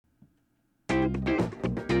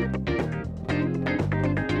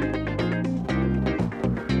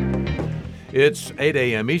It's 8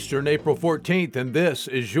 a.m. Eastern, April 14th, and this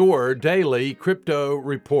is your daily crypto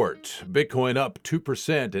report. Bitcoin up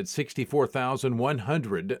 2% at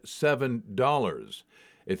 $64,107.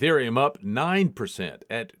 Ethereum up 9%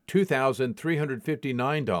 at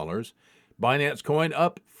 $2,359. Binance Coin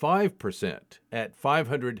up 5% at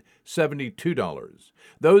 $572.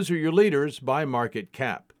 Those are your leaders by market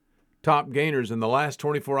cap. Top gainers in the last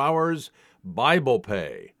 24 hours,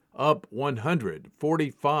 BiblePay up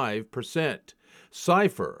 145%,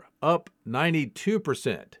 Cypher up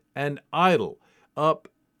 92%, and Idle up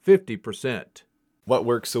 50%. What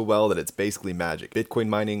works so well that it's basically magic? Bitcoin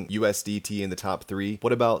mining, USDT in the top 3.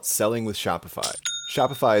 What about selling with Shopify?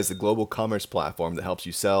 Shopify is the global commerce platform that helps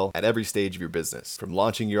you sell at every stage of your business. From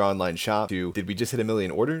launching your online shop to, did we just hit 1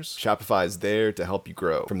 million orders? Shopify is there to help you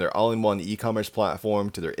grow. From their all-in-one e-commerce platform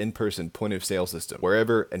to their in-person point-of-sale system.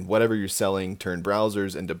 Wherever and whatever you're selling, turn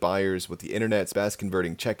browsers into buyers with the internet's best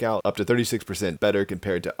converting checkout, up to 36% better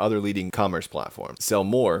compared to other leading commerce platforms. Sell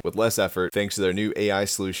more with less effort thanks to their new AI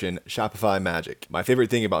solution, Shopify Magic. My favorite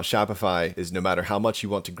thing about Shopify is no matter how much you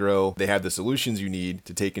want to grow, they have the solutions you need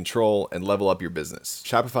to take control and level up your business.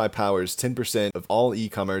 Shopify powers 10% of all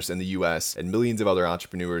e-commerce in the US and millions of other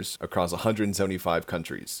entrepreneurs across 175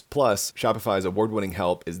 countries. Plus, Shopify's award-winning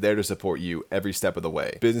help is there to support you every step of the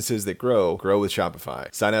way. Businesses that grow with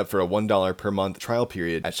Shopify. Sign up for a $1 per month trial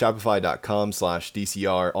period at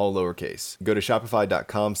shopify.com/DCR, all lowercase. Go to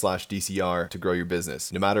shopify.com/DCR to grow your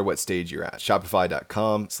business, no matter what stage you're at.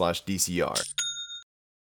 Shopify.com/DCR.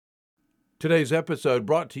 Today's episode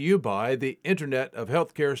brought to you by the Internet of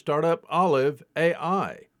Healthcare startup Olive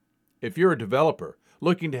AI. If you're a developer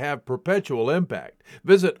looking to have perpetual impact,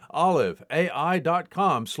 visit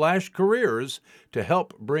oliveai.com/careers to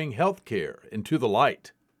help bring healthcare into the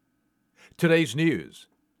light. Today's news.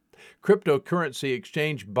 Cryptocurrency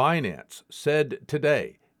exchange Binance said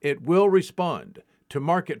today it will respond to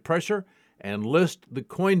market pressure and list the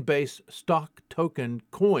Coinbase stock token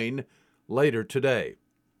Coin later today.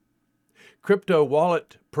 Crypto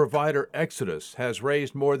wallet provider Exodus has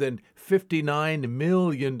raised more than $59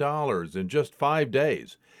 million in just 5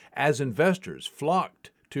 days as investors flocked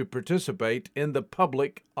to participate in the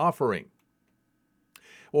public offering.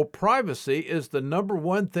 Well, privacy is the number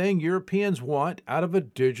one thing Europeans want out of a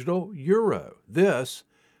digital euro. This,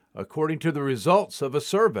 according to the results of a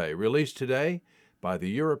survey released today by the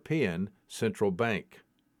European Central Bank.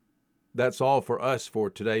 That's all for us for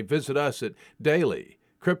today. Visit us at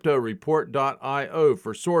dailycryptoreport.io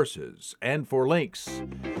for sources and for links.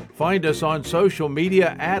 Find us on social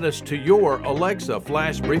media, add us to your Alexa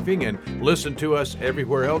flash briefing, and listen to us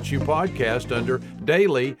everywhere else you podcast under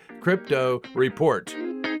Daily Crypto Report.